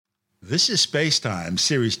This is Spacetime,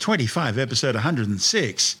 Series 25, Episode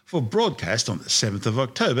 106, for broadcast on the 7th of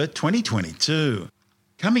October 2022.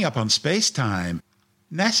 Coming up on Spacetime,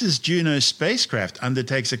 NASA's JUNO spacecraft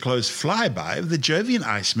undertakes a close flyby of the Jovian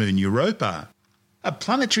ice moon Europa. A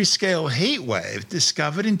planetary-scale heat wave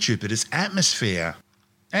discovered in Jupiter's atmosphere.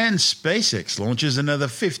 And SpaceX launches another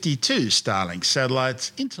 52 Starlink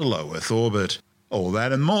satellites into low Earth orbit. All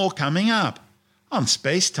that and more coming up on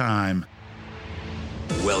Spacetime.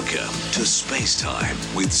 Welcome to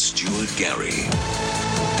Spacetime with Stuart Gary.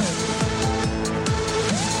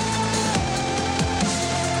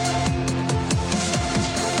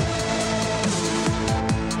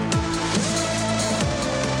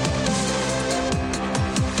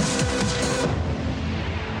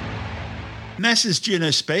 NASA's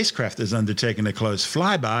JUNO spacecraft has undertaken a close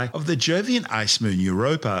flyby of the Jovian ice moon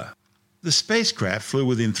Europa. The spacecraft flew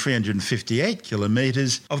within 358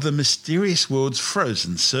 kilometres of the mysterious world's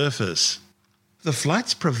frozen surface. The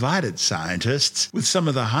flights provided scientists with some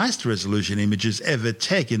of the highest resolution images ever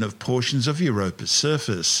taken of portions of Europa's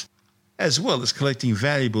surface, as well as collecting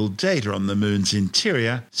valuable data on the moon's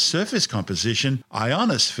interior, surface composition,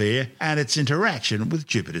 ionosphere, and its interaction with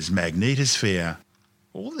Jupiter's magnetosphere.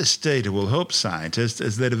 All this data will help scientists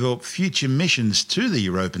as they develop future missions to the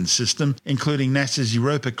European system, including NASA's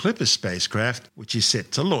Europa Clipper spacecraft, which is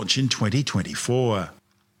set to launch in 2024.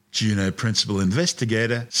 JUNO principal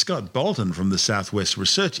investigator Scott Bolton from the Southwest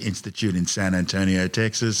Research Institute in San Antonio,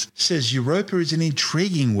 Texas, says Europa is an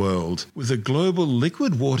intriguing world with a global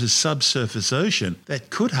liquid water subsurface ocean that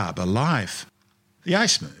could harbour life. The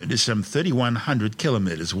ice moon is some 3,100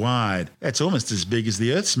 kilometres wide. That's almost as big as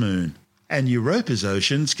the Earth's moon. And Europa's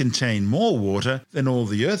oceans contain more water than all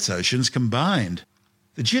the Earth's oceans combined.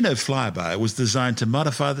 The JUNO flyby was designed to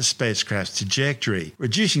modify the spacecraft's trajectory,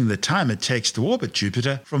 reducing the time it takes to orbit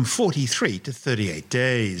Jupiter from 43 to 38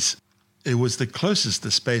 days. It was the closest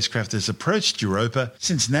the spacecraft has approached Europa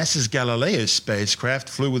since NASA's Galileo spacecraft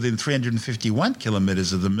flew within 351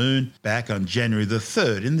 kilometres of the Moon back on January the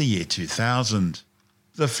 3rd in the year 2000.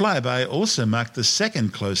 The flyby also marked the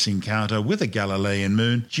second close encounter with a Galilean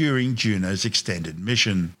moon during JUNO's extended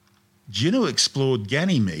mission. JUNO explored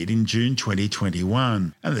Ganymede in June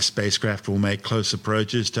 2021, and the spacecraft will make close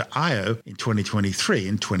approaches to Io in 2023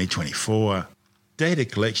 and 2024. Data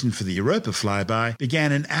collection for the Europa flyby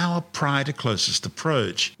began an hour prior to closest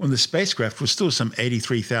approach, when the spacecraft was still some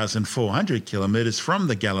 83,400 kilometres from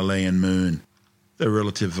the Galilean moon. The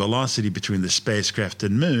relative velocity between the spacecraft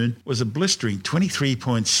and moon was a blistering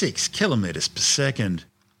 23.6 kilometres per second.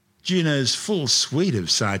 JUNO's full suite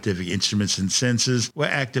of scientific instruments and sensors were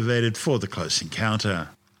activated for the close encounter.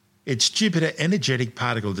 Its Jupiter Energetic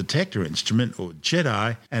Particle Detector instrument, or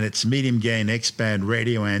JEDI, and its medium-gain X-band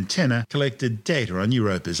radio antenna collected data on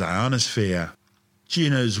Europa's ionosphere.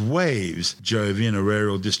 JUNO's WAVES, Jovian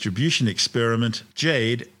Auroral Distribution Experiment,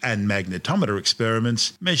 JADE, and magnetometer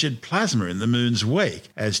experiments measured plasma in the moon's wake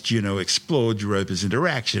as JUNO explored Europa's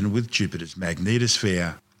interaction with Jupiter's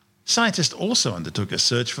magnetosphere. Scientists also undertook a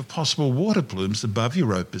search for possible water plumes above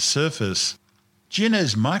Europa's surface.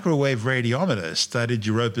 JUNO's microwave radiometer studied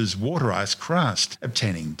Europa's water ice crust,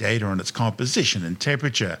 obtaining data on its composition and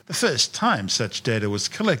temperature, the first time such data was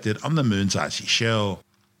collected on the moon's icy shell.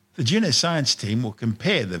 The JUNO science team will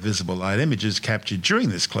compare the visible light images captured during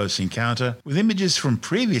this close encounter with images from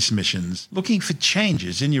previous missions looking for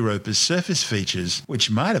changes in Europa's surface features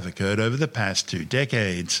which might have occurred over the past 2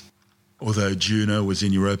 decades. Although JUNO was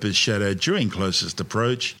in Europa's shadow during closest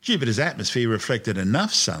approach, Jupiter's atmosphere reflected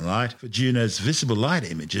enough sunlight for JUNO's visible light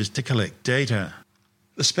images to collect data.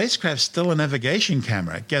 The spacecraft's stellar navigation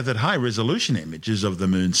camera gathered high-resolution images of the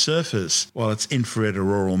moon's surface, while its infrared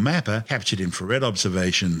auroral mapper captured infrared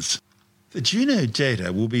observations. The JUNO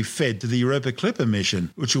data will be fed to the Europa Clipper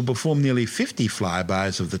mission, which will perform nearly 50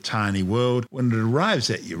 flybys of the tiny world when it arrives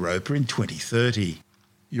at Europa in 2030.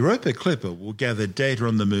 Europa Clipper will gather data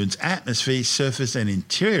on the moon's atmosphere, surface and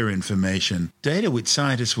interior information, data which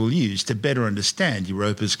scientists will use to better understand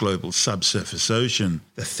Europa's global subsurface ocean,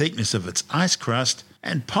 the thickness of its ice crust,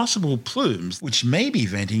 and possible plumes which may be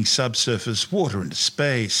venting subsurface water into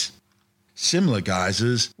space. Similar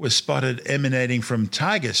geysers were spotted emanating from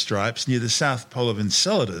tiger stripes near the south pole of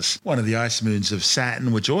Enceladus, one of the ice moons of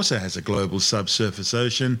Saturn, which also has a global subsurface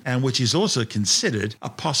ocean and which is also considered a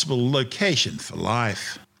possible location for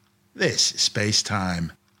life. This is Spacetime.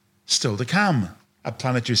 Still to come, a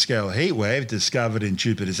planetary-scale heatwave discovered in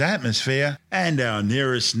Jupiter's atmosphere, and our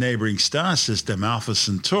nearest neighbouring star system, Alpha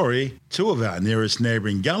Centauri, 2 of our nearest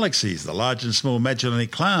neighbouring galaxies, the Large and Small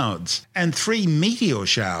Magellanic Clouds, and 3 meteor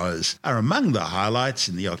showers are among the highlights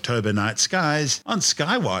in the October night skies on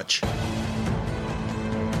Skywatch.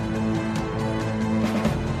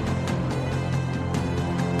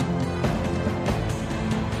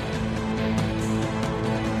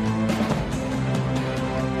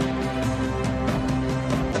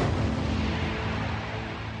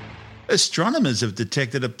 astronomers have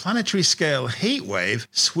detected a planetary-scale heat wave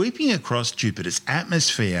sweeping across Jupiter's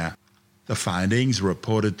atmosphere. The findings,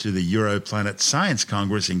 reported to the Europlanet Science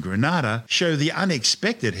Congress in Granada, show the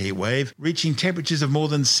unexpected heat wave reaching temperatures of more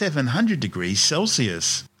than 700 degrees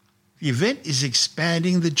Celsius. The event is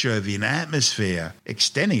expanding the Jovian atmosphere,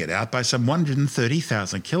 extending it out by some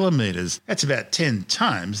 130,000 kilometres. That's about 10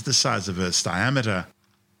 times the size of Earth's diameter.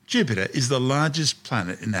 Jupiter is the largest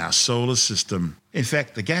planet in our solar system. In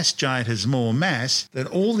fact, the gas giant has more mass than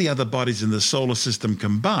all the other bodies in the solar system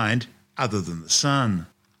combined, other than the Sun.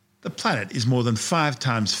 The planet is more than 5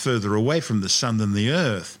 times further away from the Sun than the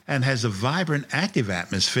Earth, and has a vibrant active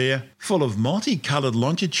atmosphere full of multicoloured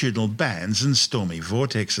longitudinal bands and stormy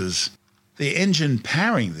vortexes. The engine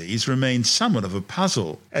powering these remains somewhat of a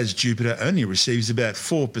puzzle, as Jupiter only receives about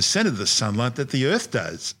 4% of the sunlight that the Earth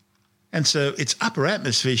does. And so its upper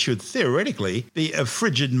atmosphere should theoretically be a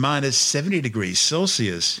frigid minus 70 degrees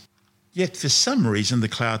Celsius. Yet for some reason the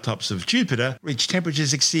cloud tops of Jupiter reach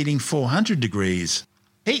temperatures exceeding 400 degrees.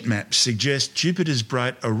 Heat maps suggest Jupiter's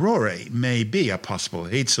bright aurorae may be a possible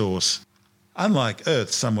heat source. Unlike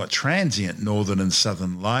Earth's somewhat transient northern and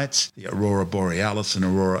southern lights, the aurora borealis and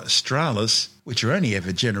aurora australis, which are only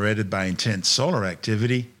ever generated by intense solar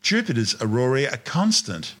activity, Jupiter's aurorae are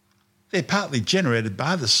constant. They're partly generated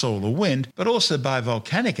by the solar wind, but also by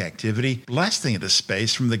volcanic activity blasting into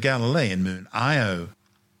space from the Galilean moon Io.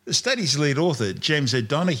 The study's lead author, James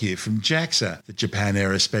O'Donoghue from JAXA, the Japan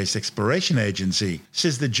Aerospace Exploration Agency,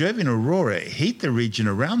 says the Jovian aurorae heat the region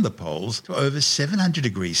around the poles to over 700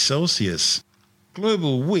 degrees Celsius.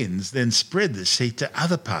 Global winds then spread this heat to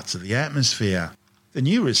other parts of the atmosphere. The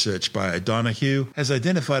new research by O'Donoghue has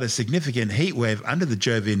identified a significant heat wave under the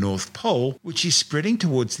Jovian North Pole, which is spreading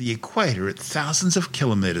towards the equator at thousands of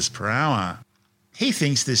kilometres per hour. He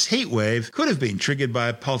thinks this heat wave could have been triggered by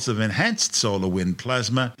a pulse of enhanced solar wind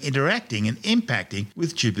plasma interacting and impacting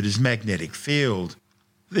with Jupiter's magnetic field.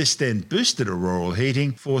 This then boosted auroral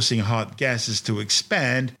heating, forcing hot gases to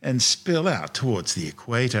expand and spill out towards the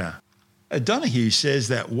equator. O'Donoghue says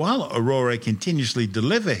that while aurorae continuously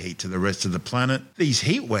deliver heat to the rest of the planet, these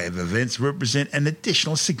heat wave events represent an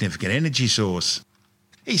additional significant energy source.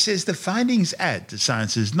 He says the findings add to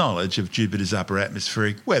science's knowledge of Jupiter's upper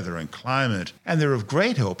atmospheric weather and climate, and they're of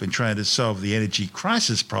great help in trying to solve the energy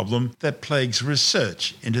crisis problem that plagues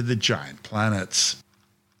research into the giant planets.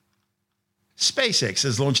 SpaceX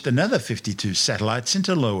has launched another 52 satellites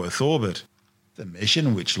into low Earth orbit. The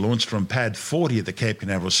mission, which launched from Pad 40 at the Cape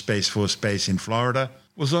Canaveral Space Force Base in Florida,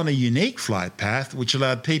 was on a unique flight path which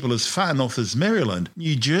allowed people as far north as Maryland,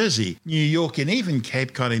 New Jersey, New York and even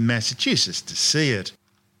Cape Cod in Massachusetts to see it.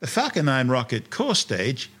 The Falcon 9 rocket core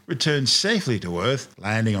stage returned safely to Earth,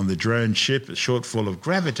 landing on the drone ship a shortfall of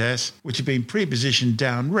gravitas, which had been pre-positioned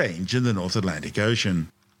downrange in the North Atlantic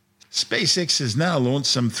Ocean. SpaceX has now launched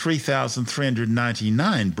some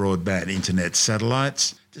 3,399 broadband internet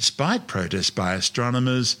satellites, despite protests by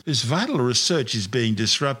astronomers whose vital research is being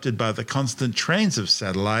disrupted by the constant trains of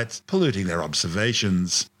satellites polluting their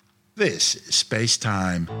observations. This is Space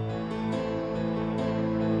Time.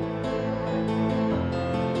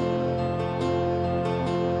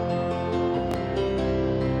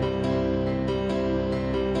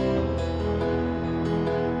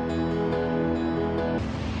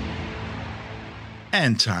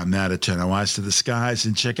 And time now to turn our eyes to the skies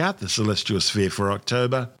and check out the celestial sphere for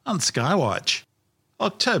October on Skywatch.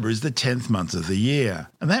 October is the 10th month of the year,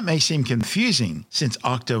 and that may seem confusing since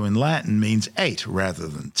octo in Latin means 8 rather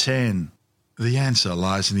than 10. The answer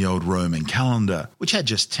lies in the old Roman calendar, which had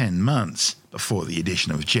just 10 months before the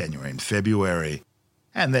addition of January and February.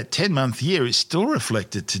 And that 10-month year is still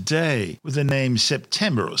reflected today, with the name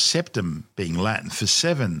September or Septem being Latin for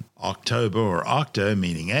 7, October or Octo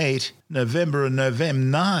meaning 8, November or Novem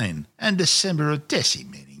 9, and December or Deci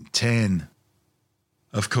meaning 10.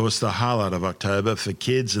 Of course, the highlight of October for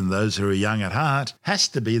kids and those who are young at heart has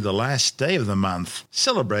to be the last day of the month,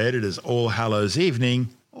 celebrated as All Hallows Evening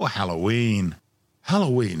or Halloween.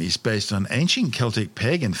 Halloween is based on ancient Celtic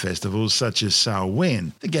pagan festivals such as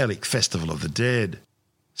Samhain, the Gaelic festival of the dead.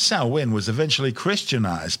 Samhain was eventually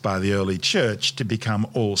Christianized by the early church to become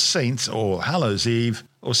All Saints or All Hallows Eve,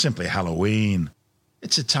 or simply Halloween.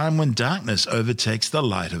 It's a time when darkness overtakes the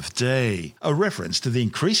light of day, a reference to the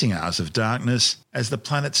increasing hours of darkness as the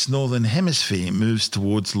planet's northern hemisphere moves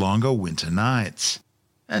towards longer winter nights.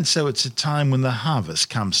 And so it's a time when the harvest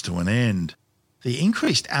comes to an end. The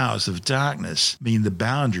increased hours of darkness mean the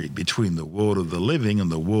boundary between the world of the living and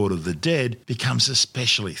the world of the dead becomes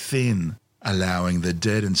especially thin, allowing the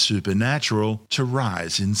dead and supernatural to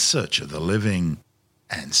rise in search of the living.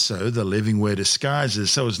 And so the living wear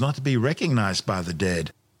disguises so as not to be recognized by the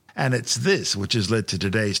dead, and it's this which has led to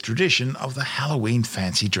today's tradition of the Halloween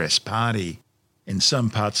fancy dress party. In some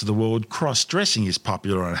parts of the world, cross-dressing is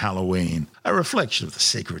popular on Halloween, a reflection of the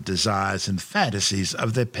secret desires and fantasies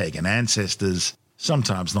of their pagan ancestors,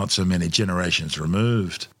 sometimes not so many generations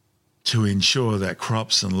removed. To ensure that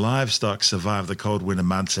crops and livestock survive the cold winter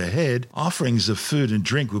months ahead, offerings of food and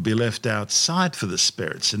drink will be left outside for the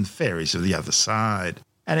spirits and fairies of the other side.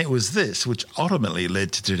 And it was this which ultimately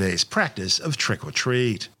led to today's practice of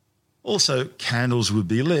trick-or-treat. Also, candles would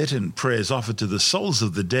be lit and prayers offered to the souls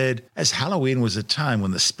of the dead, as Halloween was a time when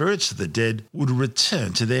the spirits of the dead would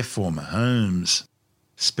return to their former homes.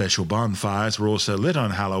 Special bonfires were also lit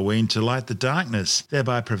on Halloween to light the darkness,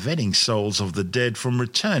 thereby preventing souls of the dead from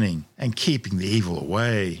returning and keeping the evil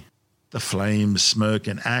away. The flames, smoke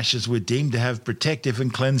and ashes were deemed to have protective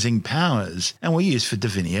and cleansing powers and were used for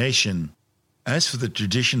divination. As for the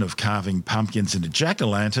tradition of carving pumpkins into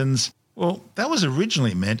jack-o'-lanterns, well, that was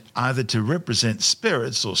originally meant either to represent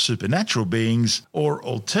spirits or supernatural beings, or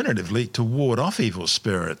alternatively to ward off evil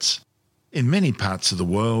spirits. In many parts of the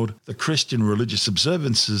world, the Christian religious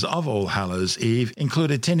observances of All Hallows' Eve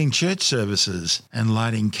include attending church services and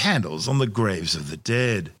lighting candles on the graves of the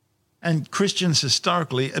dead. And Christians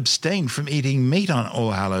historically abstained from eating meat on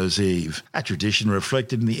All Hallows' Eve, a tradition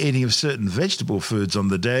reflected in the eating of certain vegetable foods on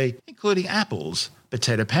the day, including apples,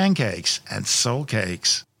 potato pancakes, and soul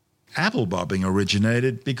cakes. Apple bobbing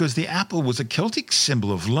originated because the apple was a Celtic symbol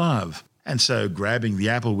of love, and so grabbing the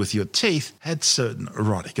apple with your teeth had certain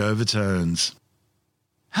erotic overtones.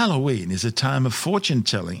 Halloween is a time of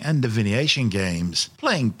fortune-telling and divination games,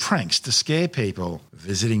 playing pranks to scare people,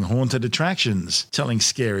 visiting haunted attractions, telling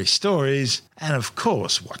scary stories, and of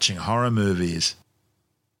course watching horror movies.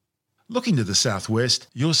 Looking to the southwest,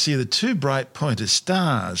 you'll see the two bright pointer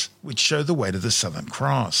stars, which show the way to the Southern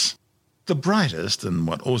Cross. The brightest, and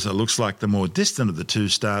what also looks like the more distant of the two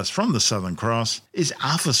stars from the Southern Cross, is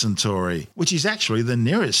Alpha Centauri, which is actually the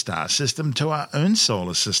nearest star system to our own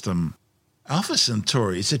solar system. Alpha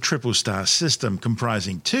Centauri is a triple-star system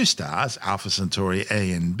comprising two stars, Alpha Centauri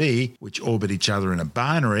A and B, which orbit each other in a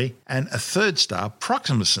binary, and a third star,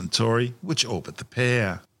 Proxima Centauri, which orbit the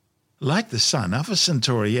pair. Like the Sun, Alpha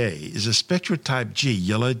Centauri A is a spectrotype G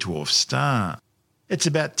yellow dwarf star. It's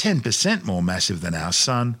about 10% more massive than our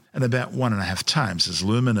Sun and about 1.5 times as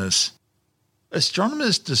luminous.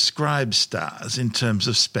 Astronomers describe stars in terms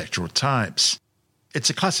of spectral types. It's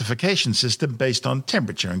a classification system based on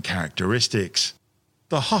temperature and characteristics.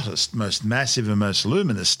 The hottest, most massive and most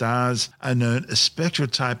luminous stars are known as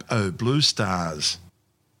spectrotype O blue stars.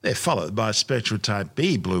 They're followed by spectrotype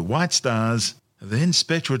B blue-white stars, then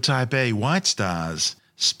spectrotype A white stars,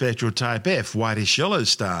 spectrotype F whitish-yellow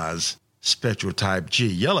stars, spectrotype G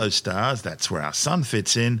yellow stars, that's where our Sun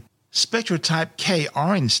fits in, spectrotype K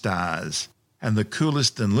orange stars, and the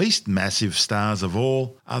coolest and least massive stars of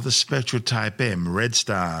all are the spectrotype M red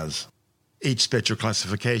stars. Each spectral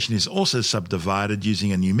classification is also subdivided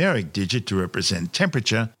using a numeric digit to represent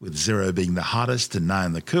temperature, with 0 being the hottest and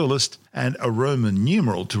 9 the coolest, and a Roman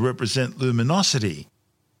numeral to represent luminosity.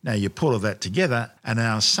 Now you put all that together and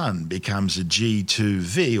our Sun becomes a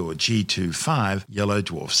G2V or G25 yellow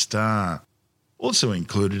dwarf star. Also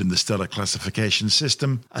included in the stellar classification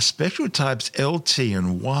system are spectral types L, T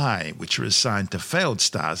and Y, which are assigned to failed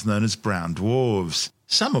stars known as brown dwarfs,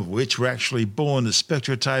 some of which were actually born as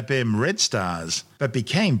spectrotype M red stars, but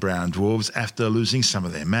became brown dwarfs after losing some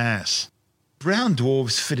of their mass. Brown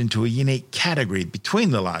dwarfs fit into a unique category between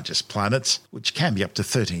the largest planets, which can be up to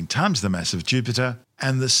 13 times the mass of Jupiter,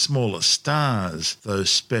 and the smallest stars, those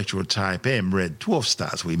spectral type M red dwarf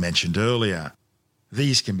stars we mentioned earlier.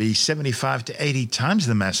 These can be 75 to 80 times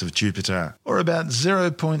the mass of Jupiter, or about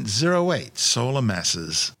 0.08 solar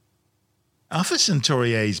masses. Alpha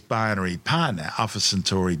Centauri A's binary partner, Alpha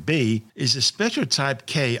Centauri B, is a spectrotype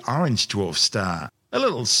K orange dwarf star, a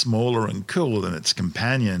little smaller and cooler than its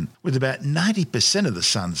companion, with about 90% of the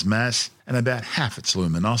Sun's mass and about half its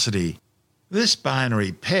luminosity. This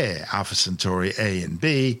binary pair, Alpha Centauri A and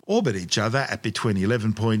B, orbit each other at between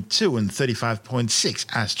 11.2 and 35.6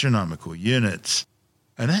 astronomical units.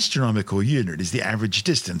 An astronomical unit is the average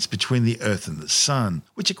distance between the Earth and the Sun,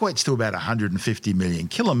 which equates to about 150 million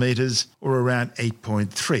kilometres, or around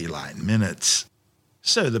 8.3 light minutes.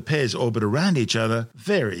 So the pair's orbit around each other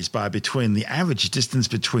varies by between the average distance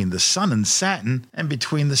between the Sun and Saturn and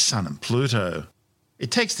between the Sun and Pluto. It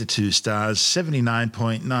takes the two stars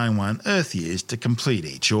 79.91 Earth years to complete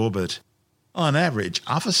each orbit. On average,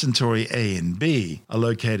 Alpha Centauri A and B are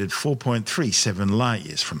located 4.37 light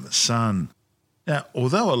years from the Sun. Now,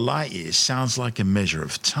 although a light year sounds like a measure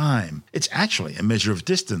of time, it's actually a measure of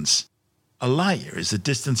distance. A light year is a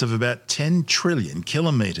distance of about 10 trillion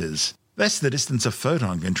kilometres. That's the distance a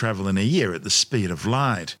photon can travel in a year at the speed of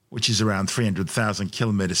light, which is around 300,000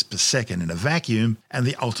 kilometres per second in a vacuum and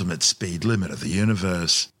the ultimate speed limit of the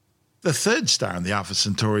universe. The third star in the Alpha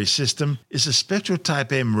Centauri system is a spectral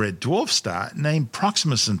Type M red dwarf star named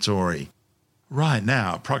Proxima Centauri. Right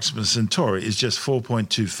now, Proxima Centauri is just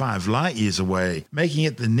 4.25 light years away, making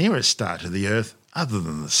it the nearest star to the Earth other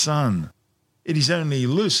than the Sun. It is only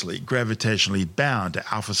loosely gravitationally bound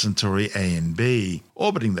to Alpha Centauri A and B,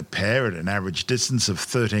 orbiting the pair at an average distance of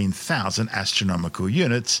 13,000 astronomical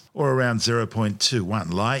units, or around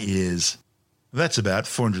 0.21 light years. That's about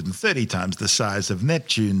 430 times the size of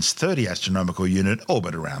Neptune's 30 astronomical unit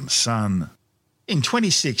orbit around the Sun. In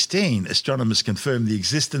 2016, astronomers confirmed the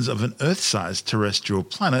existence of an Earth-sized terrestrial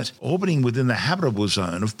planet orbiting within the habitable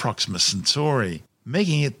zone of Proxima Centauri,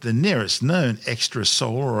 making it the nearest known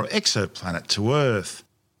extrasolar or exoplanet to Earth.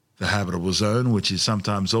 The habitable zone, which is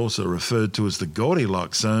sometimes also referred to as the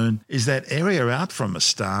Goldilocks zone, is that area out from a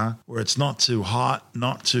star where it's not too hot,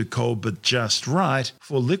 not too cold, but just right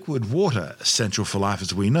for liquid water, essential for life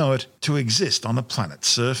as we know it, to exist on a planet's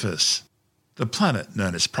surface. The planet,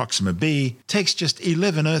 known as Proxima b, takes just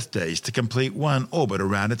 11 Earth days to complete one orbit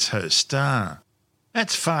around its host star.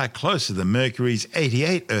 That's far closer than Mercury's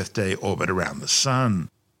 88 Earth day orbit around the Sun.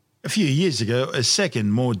 A few years ago, a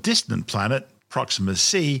second, more distant planet, Proxima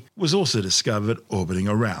c, was also discovered orbiting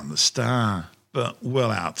around the star, but well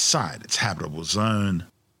outside its habitable zone.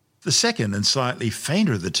 The second and slightly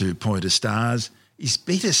fainter of the two pointer stars is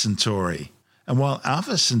Beta Centauri, and while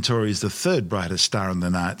Alpha Centauri is the third brightest star in the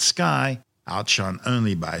night sky, outshone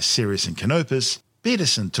only by Sirius and Canopus, Beta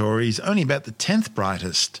Centauri is only about the 10th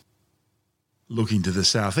brightest. Looking to the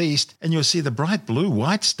southeast, and you'll see the bright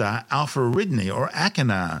blue-white star Alpha Eridani or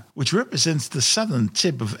Achernar, which represents the southern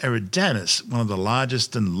tip of Eridanus, one of the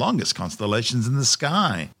largest and longest constellations in the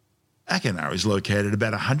sky. Achernar is located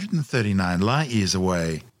about 139 light-years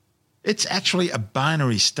away. It's actually a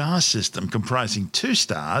binary star system comprising two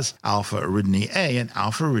stars, Alpha Eridani A and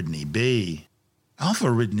Alpha Eridani B. Alpha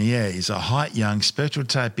Eridani A is a hot young spectral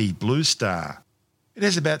Type B blue star. It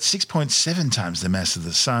has about 6.7 times the mass of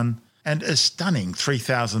the Sun, and a stunning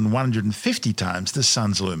 3,150 times the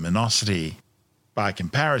Sun's luminosity. By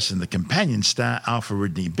comparison, the companion star Alpha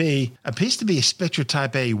Eridani b appears to be a spectral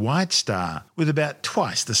Type A white star with about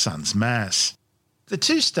twice the Sun's mass. The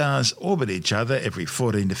two stars orbit each other every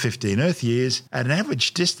 14 to 15 Earth years at an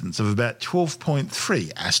average distance of about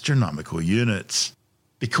 12.3 astronomical units.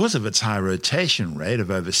 Because of its high rotation rate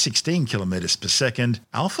of over 16 kilometres per second,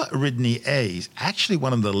 Alpha Eridani A is actually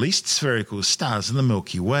one of the least spherical stars in the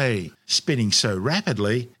Milky Way. Spinning so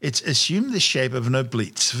rapidly, it's assumed the shape of an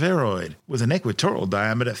oblate spheroid, with an equatorial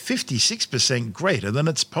diameter 56% greater than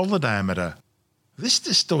its polar diameter. This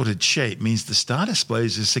distorted shape means the star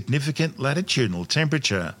displays a significant latitudinal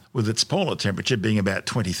temperature, with its polar temperature being about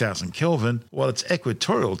 20,000 Kelvin, while its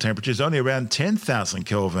equatorial temperature is only around 10,000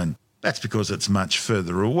 Kelvin. That's because it's much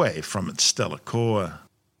further away from its stellar core.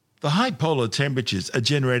 The high polar temperatures are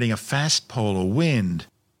generating a fast polar wind.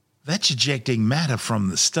 That's ejecting matter from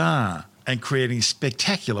the star and creating a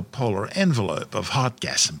spectacular polar envelope of hot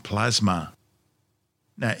gas and plasma.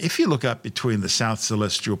 Now, if you look up between the South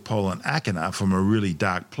Celestial Pole and Achernar from a really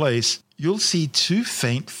dark place, you'll see two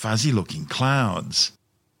faint fuzzy-looking clouds.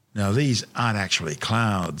 Now, these aren't actually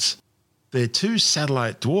clouds. They're two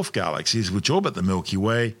satellite dwarf galaxies which orbit the Milky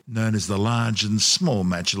Way, known as the Large and Small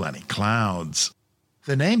Magellanic Clouds.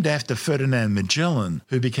 They're named after Ferdinand Magellan,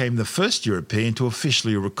 who became the first European to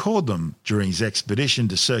officially record them during his expedition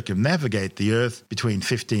to circumnavigate the Earth between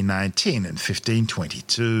 1519 and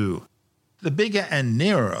 1522. The bigger and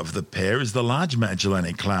nearer of the pair is the Large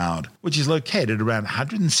Magellanic Cloud, which is located around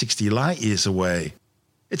 160 light-years away.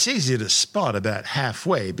 It's easy to spot about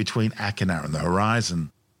halfway between Achernar and the horizon.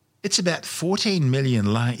 It's about 14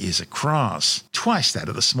 million light-years across, twice that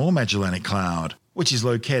of the Small Magellanic Cloud, which is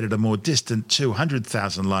located a more distant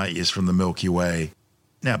 200,000 light-years from the Milky Way.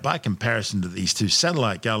 Now, by comparison to these two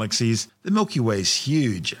satellite galaxies, the Milky Way is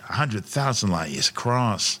huge, 100,000 light-years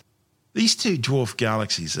across. These two dwarf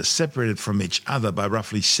galaxies are separated from each other by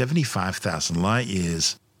roughly 75,000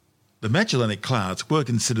 light-years. The Magellanic Clouds were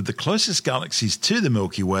considered the closest galaxies to the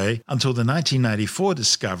Milky Way until the 1994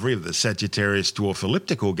 discovery of the Sagittarius Dwarf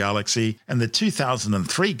Elliptical Galaxy and the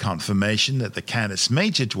 2003 confirmation that the Canis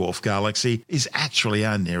Major Dwarf Galaxy is actually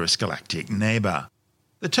our nearest galactic neighbour.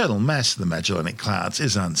 The total mass of the Magellanic Clouds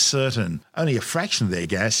is uncertain. Only a fraction of their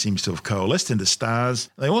gas seems to have coalesced into stars.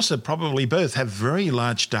 They also probably both have very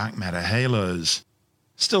large dark matter halos.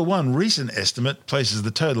 Still, one recent estimate places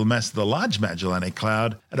the total mass of the Large Magellanic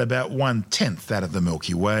Cloud at about 1/10 that of the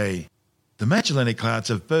Milky Way. The Magellanic Clouds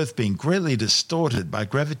have both been greatly distorted by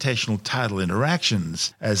gravitational tidal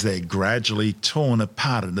interactions as they're gradually torn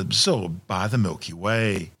apart and absorbed by the Milky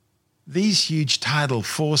Way. These huge tidal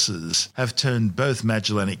forces have turned both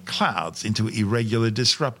Magellanic Clouds into irregular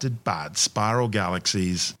disrupted barred spiral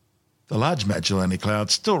galaxies. The Large Magellanic Cloud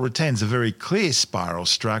still retains a very clear spiral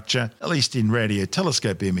structure, at least in radio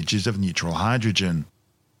telescope images of neutral hydrogen.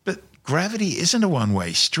 But gravity isn't a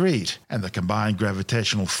one-way street, and the combined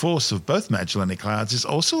gravitational force of both Magellanic Clouds is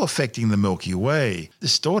also affecting the Milky Way,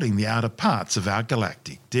 distorting the outer parts of our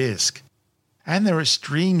galactic disk. And there are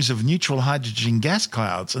streams of neutral hydrogen gas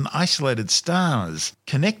clouds and isolated stars,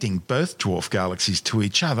 connecting both dwarf galaxies to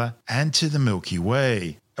each other and to the Milky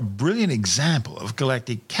Way. A brilliant example of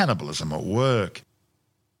galactic cannibalism at work.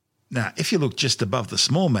 Now, if you look just above the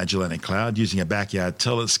small Magellanic Cloud using a backyard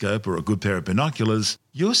telescope or a good pair of binoculars,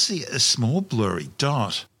 you'll see a small blurry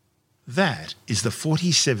dot. That is the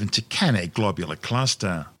 47 Tucanae globular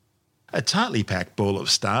cluster. A tightly packed ball of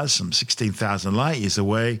stars some 16,000 light-years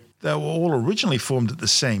away, they were all originally formed at the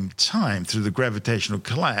same time through the gravitational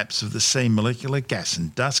collapse of the same molecular gas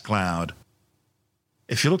and dust cloud.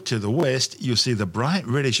 If you look to the west, you'll see the bright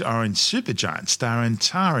reddish-orange supergiant star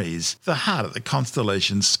Antares, the heart of the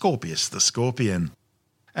constellation Scorpius the Scorpion.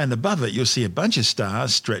 And above it, you'll see a bunch of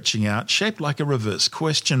stars stretching out, shaped like a reverse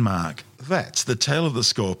question mark. That's the tail of the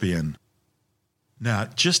Scorpion. Now,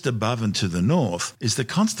 just above and to the north is the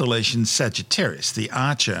constellation Sagittarius the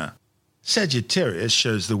Archer. Sagittarius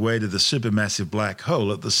shows the way to the supermassive black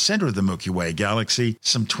hole at the centre of the Milky Way galaxy,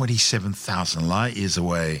 some 27,000 light-years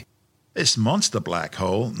away. This monster black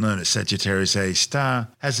hole, known as Sagittarius A star,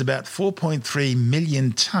 has about 4.3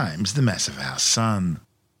 million times the mass of our Sun.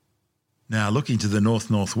 Now, looking to the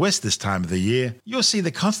north-northwest this time of the year, you'll see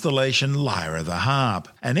the constellation Lyra the Harp,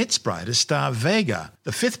 and its brightest star Vega,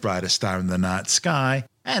 the fifth brightest star in the night sky,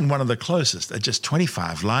 and one of the closest at just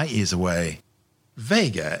 25 light-years away.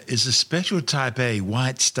 Vega is a spectral type A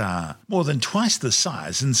white star, more than twice the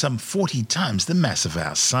size and some 40 times the mass of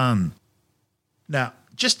our Sun. Now,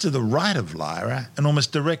 just to the right of Lyra, and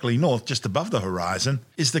almost directly north just above the horizon,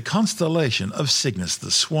 is the constellation of Cygnus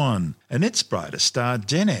the Swan, and its brightest star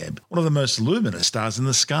Deneb, one of the most luminous stars in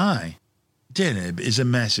the sky. Deneb is a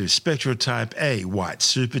massive spectral type A white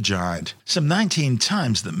supergiant, some 19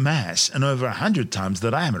 times the mass and over 100 times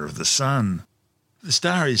the diameter of the Sun. The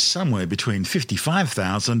star is somewhere between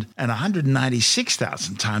 55,000 and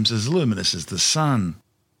 196,000 times as luminous as the Sun.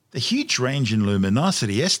 The huge range in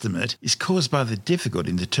luminosity estimate is caused by the difficulty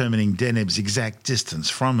in determining Deneb's exact distance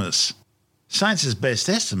from us. Science's best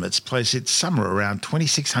estimates place it somewhere around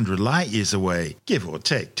 2,600 light-years away, give or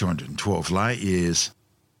take 212 light-years.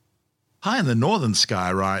 High in the northern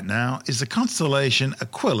sky right now is the constellation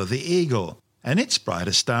Aquila the Eagle, and its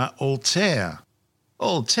brightest star Altair.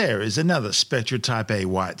 Altair is another spectral type A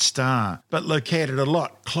white star, but located a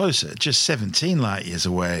lot closer, just 17 light-years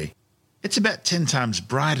away. It's about 10 times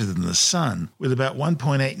brighter than the Sun, with about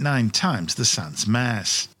 1.89 times the Sun's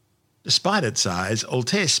mass. Despite its size,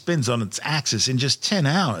 Altair spins on its axis in just 10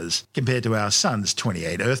 hours, compared to our Sun's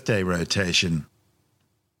 28 Earth-day rotation.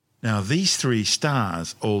 Now, these three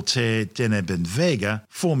stars, Altair, Deneb and Vega,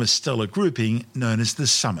 form a stellar grouping known as the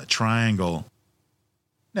Summer Triangle.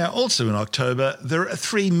 Now, also in October, there are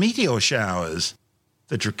three meteor showers: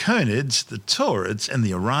 the Draconids, the Taurids and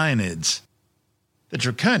the Orionids. The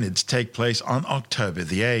Draconids take place on October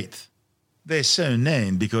the 8th. They're so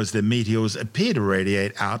named because their meteors appear to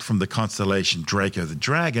radiate out from the constellation Draco the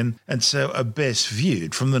Dragon, and so are best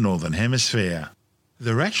viewed from the northern hemisphere.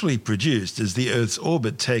 They're actually produced as the Earth's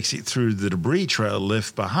orbit takes it through the debris trail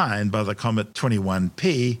left behind by the comet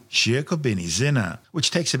 21P Giacobini-Zinner, which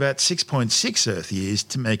takes about 6.6 Earth years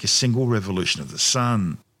to make a single revolution of the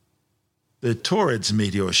Sun. The Taurids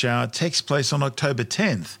meteor shower takes place on October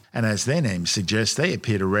 10th, and as their name suggests, they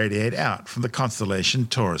appear to radiate out from the constellation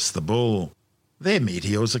Taurus the Bull. Their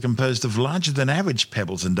meteors are composed of larger-than-average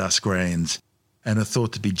pebbles and dust grains, and are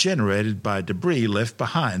thought to be generated by debris left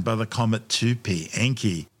behind by the comet 2P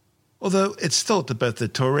Encke. Although it's thought that both the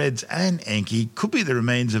Taurids and Encke could be the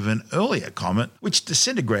remains of an earlier comet which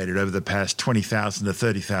disintegrated over the past 20,000 to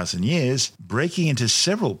 30,000 years, breaking into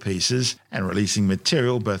several pieces and releasing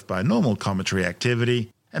material both by normal cometary activity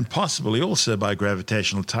and possibly also by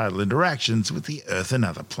gravitational tidal interactions with the Earth and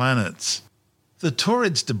other planets. The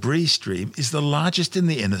Taurids debris stream is the largest in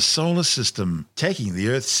the inner solar system, taking the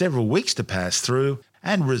Earth several weeks to pass through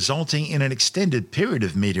and resulting in an extended period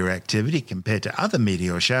of meteor activity compared to other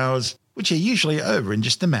meteor showers, which are usually over in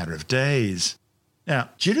just a matter of days.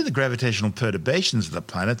 Now, due to the gravitational perturbations of the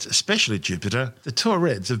planets, especially Jupiter, the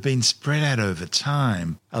Taurids have been spread out over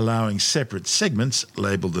time, allowing separate segments,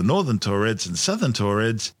 labelled the northern Taurids and southern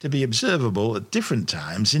Taurids, to be observable at different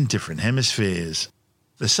times in different hemispheres.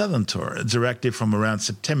 The southern Taurids are active from around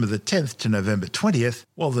September the 10th to November 20th,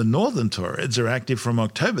 while the northern Taurids are active from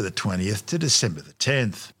October the 20th to December the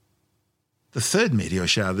 10th. The third meteor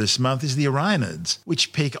shower this month is the Orionids,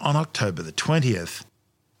 which peak on October the 20th.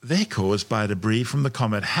 They're caused by debris from the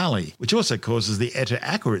comet Halley, which also causes the Eta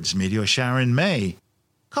Aquarids meteor shower in May.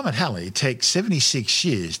 Comet Halley takes 76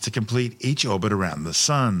 years to complete each orbit around the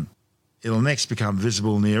Sun. It'll next become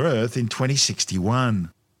visible near Earth in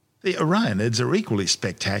 2061. The Orionids are equally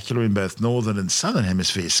spectacular in both northern and southern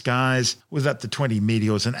hemisphere skies, with up to 20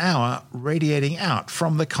 meteors an hour radiating out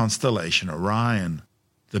from the constellation Orion.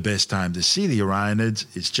 The best time to see the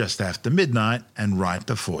Orionids is just after midnight and right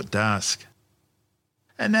before dusk.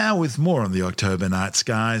 And now, with more on the October night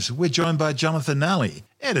skies, we're joined by Jonathan Nally,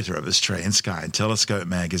 editor of Australian Sky and Telescope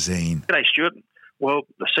magazine. G'day, Stuart. Well,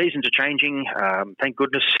 the seasons are changing. Thank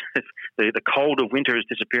goodness the cold of winter is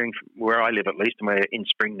disappearing from where I live, at least, and we're in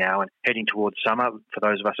spring now and heading towards summer. For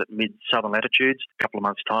those of us at mid-southern latitudes, a couple of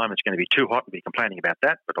months' time, it's going to be too hot. We'll be complaining about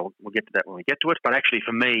that, but we'll get to that when we get to it. But actually,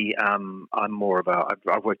 for me,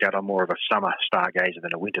 I've worked out I'm more of a summer stargazer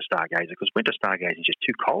than a winter stargazer, because winter stargazing is just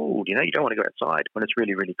too cold. You don't want to go outside when it's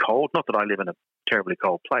really, really cold. Not that I live in a terribly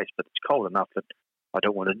cold place, but it's cold enough that I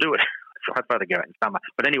don't want to do it. I'd rather go out in summer.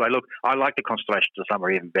 But anyway, look, I like the constellations of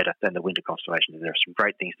summer even better than the winter constellations. There are some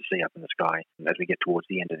great things to see up in the sky as we get towards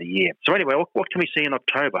the end of the year. So anyway, what can we see in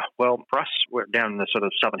October? Well, for us, we're down in the sort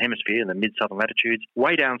of southern hemisphere, in the mid-southern latitudes.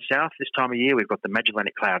 Way down south this time of year, we've got the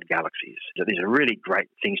Magellanic Cloud galaxies. So these are really great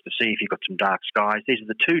things to see if you've got some dark skies. These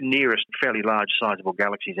are the two nearest fairly large sizable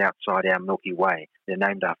galaxies outside our Milky Way. They're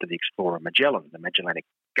named after the explorer Magellan, the Magellanic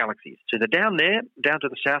galaxies. So they're down there, down to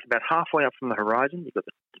the south, about halfway up from the horizon. You've got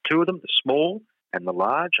the two of them, the small and the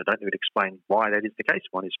large. I don't need to explain why that is the case.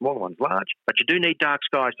 One is small, one's large. But you do need dark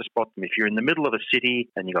skies to spot them. If you're in the middle of a city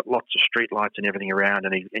and you've got lots of street lights and everything around,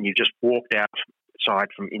 and you've just walked outside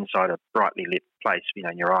from inside a brightly lit place,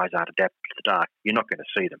 and your eyes aren't adapted to the dark, you're not going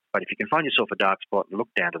to see them. But if you can find yourself a dark spot and look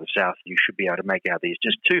down to the south, you should be able to make out these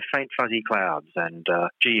just two faint fuzzy clouds. And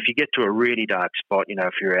if you get to a really dark spot,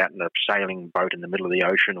 if you're out in a sailing boat in the middle of the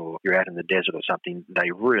ocean, or you're out in the desert or something, they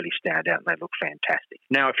really stand out and they look fantastic.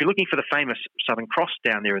 Now, if you're looking for the famous Southern Cross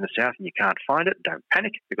down there in the south and you can't find it, don't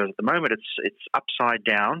panic, because at the moment it's upside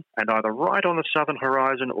down and either right on the southern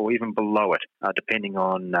horizon or even below it, depending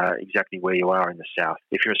on exactly where you are in the south.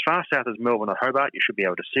 If you're as far south as Melbourne or Hobart, you should be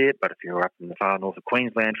able to see it, but if you're up in the far north of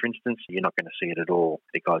Queensland, for instance, you're not going to see it at all,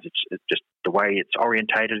 because it's just the way it's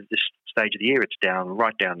orientated at this stage of the year. It's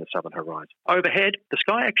right down the southern horizon. Overhead, the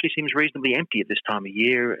sky actually seems reasonably empty at this time of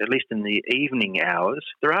year, at least in the evening hours.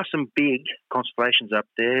 There are some big constellations up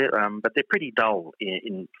there, but they're pretty dull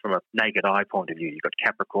from a naked eye point of view. You've got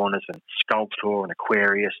Capricornus and Sculptor and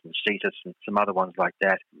Aquarius and Cetus and some other ones like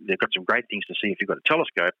that. They've got some great things to see if you've got a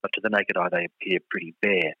telescope, but to the naked eye they appear pretty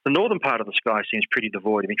bare. The northern part of the sky seems pretty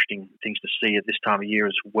devoid of interesting things to see at this time of year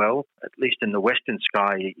as well. At least in the western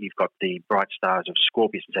sky, you've got the bright stars of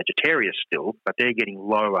Scorpius and Sagittarius still, but they're getting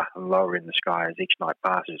lower and lower in the sky as each night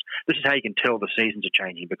passes. This is how you can tell the seasons are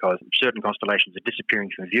changing, because certain constellations are disappearing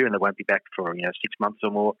from view and they won't be back for 6 months or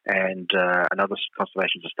more, and other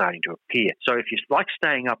constellations are starting to appear. So if you like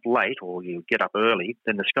staying up late or you get up early,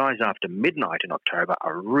 then the skies after midnight in October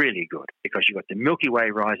are really good, because you've got the Milky Way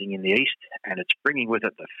rising in the east, and it's bringing with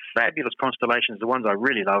it the fabulous constellations, the ones I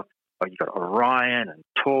really love. You've got Orion and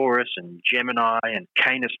Taurus and Gemini and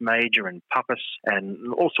Canis Major and Puppis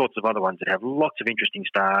and all sorts of other ones that have lots of interesting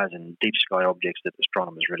stars and deep sky objects that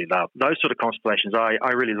astronomers really love. Those sort of constellations,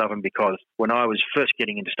 I really love them, because when I was first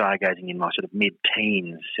getting into stargazing in my sort of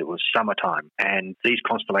mid-teens, it was summertime, and these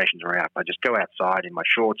constellations were out. I just go outside in my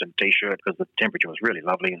shorts and T-shirt, because the temperature was really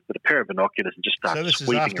lovely, with a pair of binoculars and just start sweeping around. So this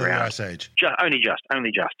is after the Ice Age?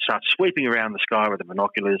 Only just. Start sweeping around the sky with the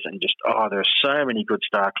binoculars, and just, there are so many good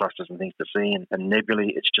star clusters and things to see, and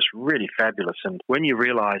nebulae. It's just really fabulous. And when you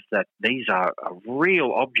realise that these are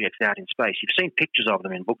real objects out in space, you've seen pictures of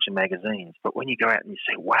them in books and magazines, but when you go out and you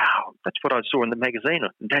say, wow, that's what I saw in the magazine,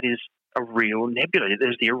 that is a real nebula.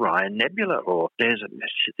 There's the Orion Nebula, or there's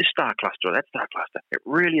this star cluster or that star cluster. It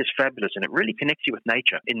really is fabulous, and it really connects you with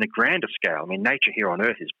nature in the grander scale. I mean, nature here on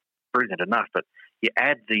Earth is brilliant enough, but you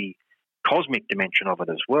add the cosmic dimension of it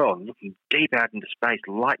as well, looking deep out into space,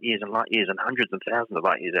 light years and hundreds of thousands of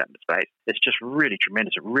light years out into space. It's just really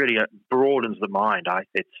tremendous. It really broadens the mind.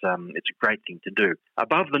 It's a great thing to do.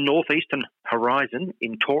 Above the northeastern horizon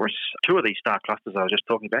in Taurus, two of these star clusters I was just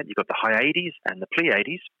talking about, you've got the Hyades and the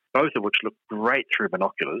Pleiades. both of which look great through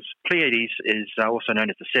binoculars. Pleiades is also known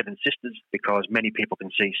as the Seven Sisters because many people can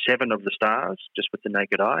see 7 of the stars just with the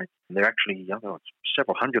naked eye. And there are actually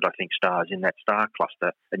several hundred, I think, stars in that star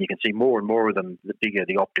cluster, and you can see more and more of them the bigger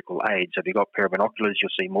the optical aid. So if you've got a pair of binoculars,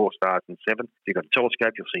 you'll see more stars than 7. If you've got a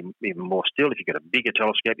telescope, you'll see even more still. If you've got a bigger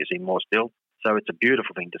telescope, you'll see more still. So it's a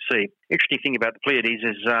beautiful thing to see. Interesting thing about the Pleiades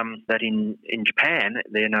is that in Japan,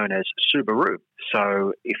 they're known as Subaru.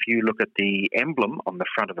 So if you look at the emblem on the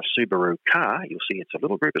front of a Subaru car, you'll see it's a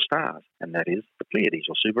little group of stars, and that is the Pleiades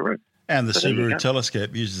or Subaru. And the Subaru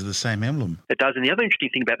telescope uses the same emblem. It does. And the other interesting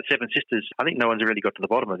thing about the Seven Sisters, I think no one's really got to the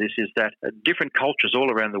bottom of this, is that different cultures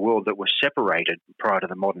all around the world that were separated prior to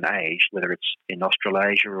the modern age, whether it's in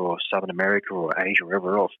Australasia or Southern America or Asia or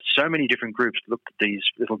wherever else, so many different groups looked at these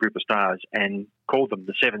little group of stars and called them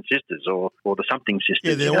the Seven Sisters or the something sisters.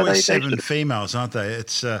 Yeah, they're always 7 females, aren't they?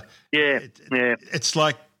 It's It's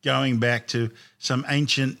like going back to some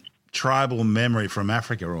ancient tribal memory from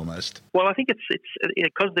Africa almost. Well, I think it's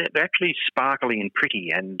because they're actually sparkly and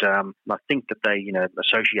pretty, and I think that they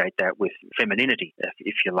associate that with femininity,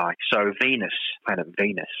 if you like. So Venus, planet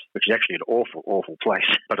Venus, which is actually an awful place,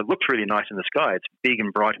 but it looks really nice in the sky. It's big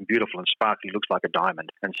and bright and beautiful and sparkly, looks like a diamond.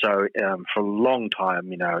 And so for a long time,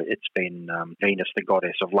 it's been Venus, the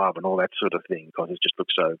goddess of love and all that sort of thing, because it just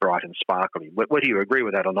looks so bright and sparkly. Whether you agree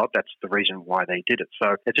with that or not, that's the reason why they did it.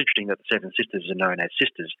 So it's interesting that the Seven Sisters are known as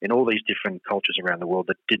sisters in all these different cultures around the world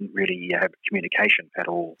that didn't really have communication at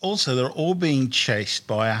all. Also, they're all being chased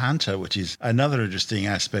by a hunter, which is another interesting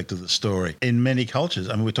aspect of the story. In many cultures,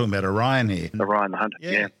 I mean, we're talking about Orion here. Orion the hunter,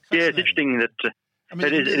 yeah. It's interesting that... I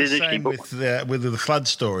mean, it is the same with the flood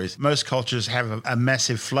stories. Most cultures have a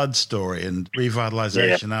massive flood story and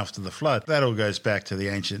revitalization after the flood. That all goes back to the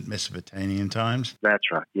ancient Mesopotamian times. That's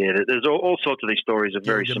right. Yeah, there's all sorts of these stories are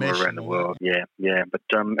very similar around the world. Yeah. But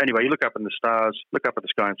anyway, you look up in the stars, look up at the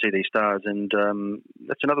sky and see these stars, and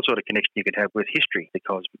that's another sort of connection you could have with history,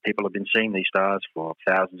 because people have been seeing these stars for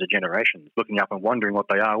thousands of generations, looking up and wondering what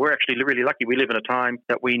they are. We're actually really lucky. We live in a time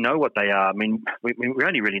that we know what they are. I mean, we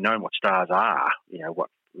only really know what stars are.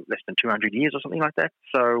 Less than 200 years or something like that.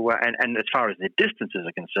 So, and as far as their distances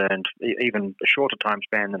are concerned, even a shorter time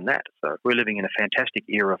span than that. So we're living in a fantastic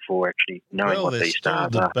era for actually knowing what these stars are.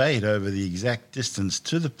 There's still debate over the exact distance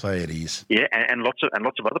to the Pleiades. Yeah, and lots of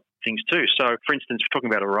other things too. So, for instance, talking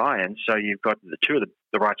about Orion, so you've got the two of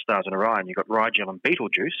the bright stars in Orion. You've got Rigel and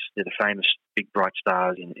Betelgeuse. They're the famous big bright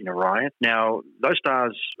stars in Orion. Now, those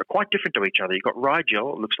stars are quite different to each other. You've got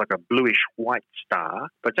Rigel, it looks like a bluish-white star,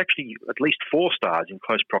 but it's actually at least 4 stars in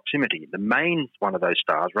close proximity. The main one of those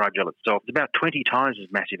stars, Rigel itself, is about 20 times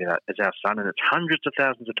as massive as our sun, and it's hundreds of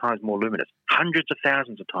thousands of times more luminous. Hundreds of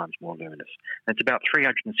thousands of times more luminous. And it's about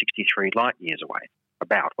 363 light years away.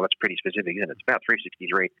 Well, that's pretty specific, isn't it? It's about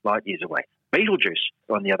 363 light years away. Betelgeuse,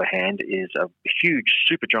 on the other hand, is a huge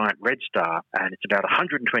supergiant red star, and it's about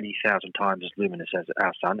 120,000 times as luminous as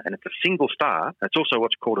our sun, and it's a single star. It's also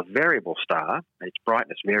what's called a variable star. Its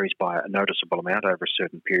brightness varies by a noticeable amount over a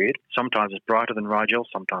certain period. Sometimes it's brighter than Rigel,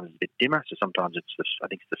 sometimes it's a bit dimmer, so sometimes it's I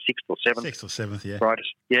think it's the 6th or 7th. 6th or 7th, yeah. Brightest.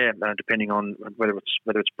 Yeah, depending on whether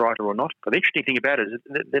it's brighter or not. But the interesting thing about it is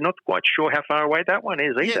they're not quite sure how far away that one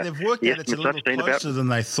is either. Yeah, they've worked out it's a little closer than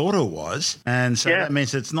they thought it was, and so that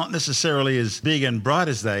means it's not necessarily as big and bright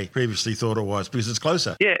as they previously thought it was because it's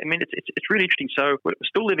closer. Yeah, I mean, it's really interesting. So we're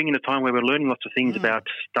still living in a time where we're learning lots of things about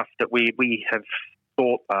stuff that we have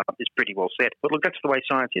thought is pretty well set. But look, that's the way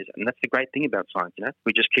science is, and that's the great thing about science.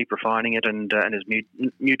 We just keep refining it, and as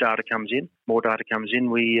new data comes in, more data comes in,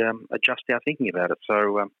 we adjust our thinking about it.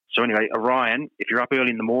 So anyway, Orion, if you're up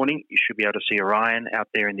early in the morning, you should be able to see Orion out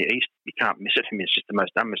there in the east. You can't miss it. I mean, it's just the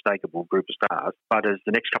most unmistakable group of stars. But as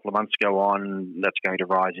the next couple of months go on, that's going to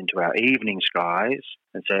rise into our evening skies.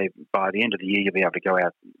 And so by the end of the year, you'll be able to go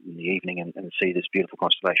out in the evening and see this beautiful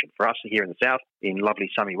constellation. For us here in the south, in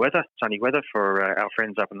lovely sunny weather. For our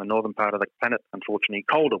friends up in the northern part of the planet, unfortunately,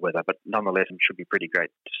 colder weather. But nonetheless, it should be pretty great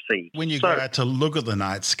to see. When you go out to look at the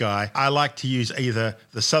night sky, I like to use either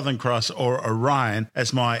the Southern Cross or Orion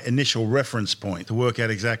as my initial reference point to work out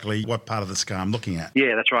exactly what part of the sky I'm looking at.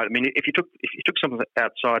 Yeah, that's right. I mean, if you took someone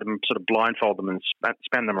outside and sort of blindfold them and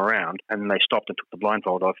span them around, and they stopped and took the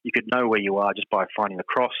blindfold off, you could know where you are just by finding the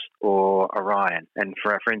Cross or Orion. And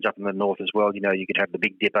for our friends up in the north as well, you could have the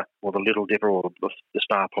Big Dipper or the Little Dipper or the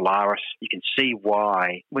star Polaris. You can see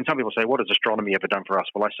why, when some people say, what has astronomy ever done for us?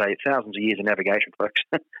 Well, I say thousands of years of navigation, folks.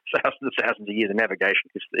 thousands of years of navigation.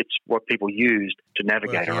 It's what people used to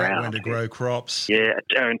navigate around. When to grow crops. Yeah,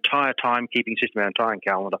 our entire timekeeping system, our entire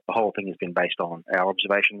calendar, the whole thing has been based on our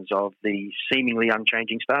observations of the seemingly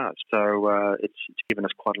unchanging stars. So it's given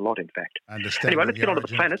us quite a lot, in fact. Anyway, let's get on to the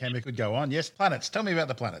planets. Could go on. Yes, planets. Tell me about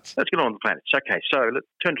the planets. Let's get on to the planets. Okay, so let's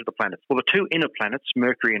turn to the planets. Well, the two inner planets,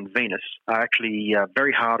 Mercury and Venus, are actually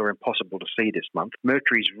very hard or impossible to see this month.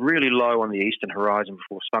 Mercury's really low on the eastern horizon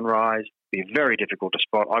before sunrise. Be very difficult to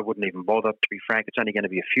spot. I wouldn't even bother, to be frank. It's only going to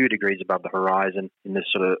be a few degrees above the horizon in this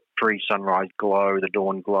sort of pre-sunrise glow, the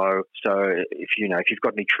dawn glow. So if you've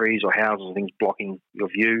got any trees or houses or things blocking your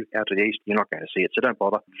view out to the east, you're not going to see it. So don't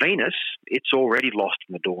bother. Venus, it's already lost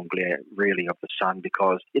in the dawn glare, really, of the sun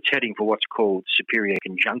because it's heading for what's called superior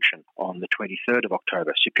conjunction on the 23rd of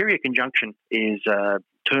October. Superior conjunction is a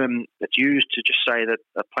term that's used to just say that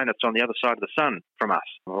a planet's on the other side of the sun from us,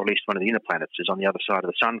 or at least one of the inner planets is on the other side of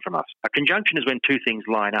the sun from us. A conjunction is when two things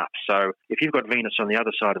line up. So if you've got Venus on the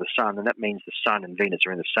other side of the sun, then that means the sun and Venus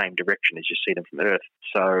are in the same direction as you see them from Earth.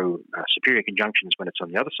 So superior conjunction is when it's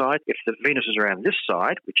on the other side. If the Venus is around this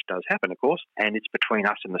side, which does happen, of course, and it's between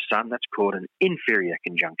us and the sun, that's called an inferior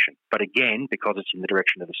conjunction. But again, because it's in the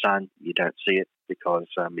direction of the sun, you don't see it because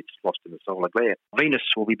it's lost in the solar glare. Venus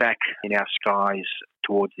will be back in our skies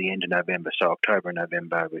towards the end of November. So October and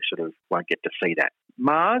November, we sort of won't get to see that.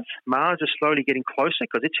 Mars is slowly getting closer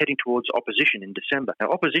because it's heading towards opposition in December. Now,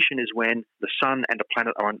 opposition is when the sun and a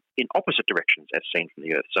planet are in opposite directions as seen from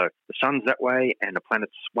the Earth. So the sun's that way and the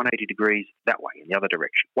planet's 180 degrees that way in the other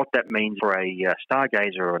direction. What that means for a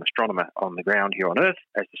stargazer or an astronomer on the ground here on Earth,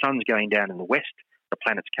 as the sun's going down in the west, the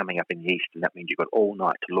planet's coming up in the east, and that means you've got all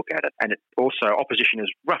night to look at it. And opposition is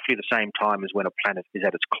roughly the same time as when a planet is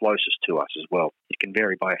at its closest to us as well. It can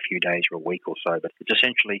vary by a few days or a week or so, but it's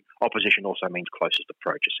essentially, opposition also means closest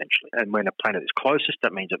approach, essentially. And when a planet is closest,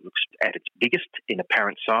 that means it looks at its biggest in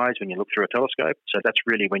apparent size when you look through a telescope. So that's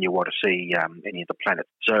really when you want to see any of the planets.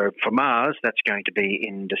 So for Mars, that's going to be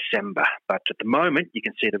in December. But at the moment, you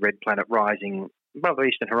can see the red planet rising above the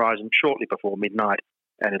eastern horizon shortly before midnight,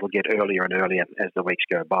 and it'll get earlier and earlier as the weeks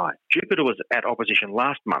go by. Jupiter was at opposition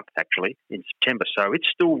last month, actually, in September, so it's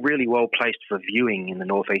still really well placed for viewing in the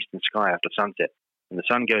northeastern sky after sunset. When the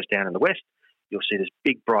sun goes down in the west, you'll see this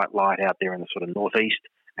big bright light out there in the sort of northeast,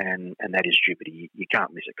 and that is Jupiter. You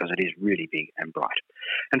can't miss it because it is really big and bright.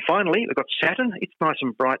 And finally, we've got Saturn. It's nice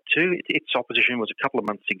and bright too. Its opposition was a couple of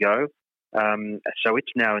months ago. So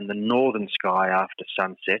it's now in the northern sky after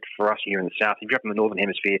sunset. For us here in the south, if you're up in the northern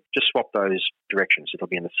hemisphere, just swap those directions. It'll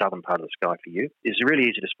be in the southern part of the sky for you. It's really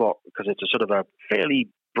easy to spot because it's a sort of a fairly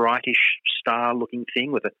brightish star-looking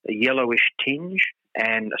thing with a yellowish tinge.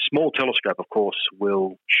 And a small telescope, of course,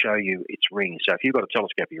 will show you its ring. So if you've got a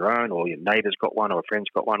telescope of your own, or your neighbour's got one, or a friend's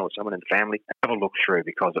got one, or someone in the family, have a look through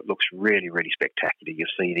because it looks really, really spectacular. You'll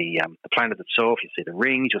see the planet itself, you'll see the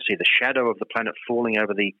rings, you'll see the shadow of the planet falling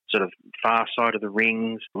over the sort of far side of the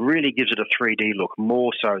rings. Really gives it a 3D look,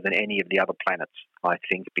 more so than any of the other planets, I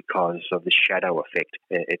think, because of the shadow effect.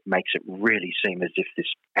 It makes it really seem as if this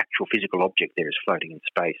actual physical object there is floating in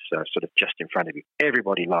space, sort of just in front of you.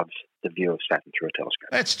 Everybody loves the view of Saturn through a telescope.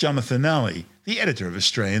 That's Jonathan Nally, the editor of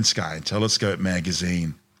Australian Sky and Telescope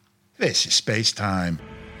magazine. This is Space Time.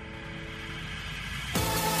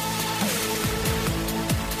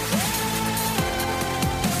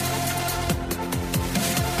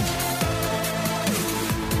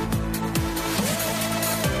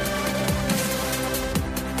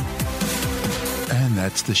 And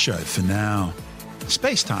that's the show for now.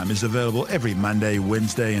 Spacetime is available every Monday,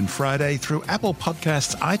 Wednesday and Friday through Apple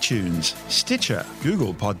Podcasts, iTunes, Stitcher,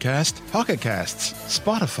 Google Podcast, Pocket Casts,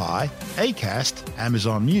 Spotify, Acast,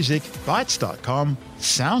 Amazon Music, Bytes.com,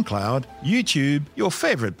 SoundCloud, YouTube, your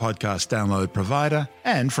favourite podcast download provider,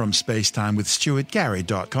 and from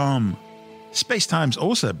spacetimewithstuartgary.com. Spacetime's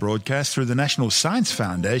also broadcast through the National Science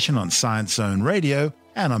Foundation on Science Zone Radio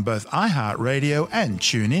and on both iHeartRadio and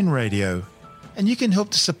TuneIn Radio. And you can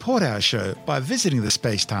help to support our show by visiting the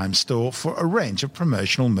Spacetime store for a range of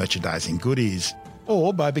promotional merchandising goodies,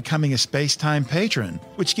 or by becoming a Spacetime patron,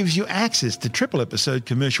 which gives you access to triple-episode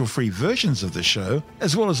commercial-free versions of the show,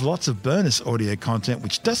 as well as lots of bonus audio content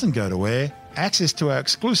which doesn't go to air, access to our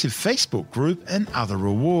exclusive Facebook group, and other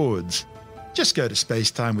rewards. Just go to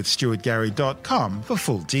spacetimewithstuartgary.com for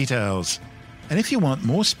full details. And if you want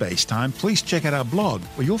more space time, please check out our blog,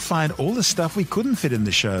 where you'll find all the stuff we couldn't fit in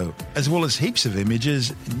the show, as well as heaps of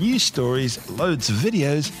images, news stories, loads of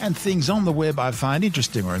videos, and things on the web I find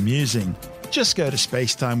interesting or amusing. Just go to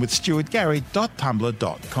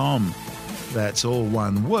spacetimewithstuartgary.tumblr.com. That's all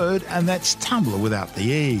one word, and that's Tumblr without the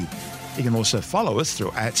E. You can also follow us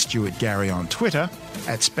through @StuartGary on Twitter,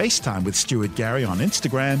 @Spacetime with Stuart Gary on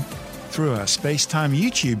Instagram, through our Spacetime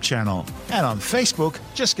YouTube channel, and on Facebook,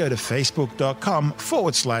 just go to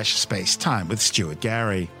facebook.com/Spacetime with Stuart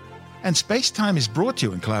Gary. And Spacetime is brought to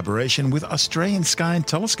you in collaboration with Australian Sky and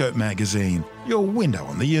Telescope magazine, your window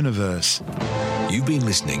on the universe. You've been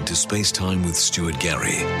listening to Spacetime with Stuart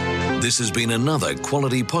Gary. This has been another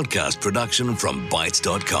quality podcast production from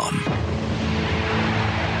Bytes.com.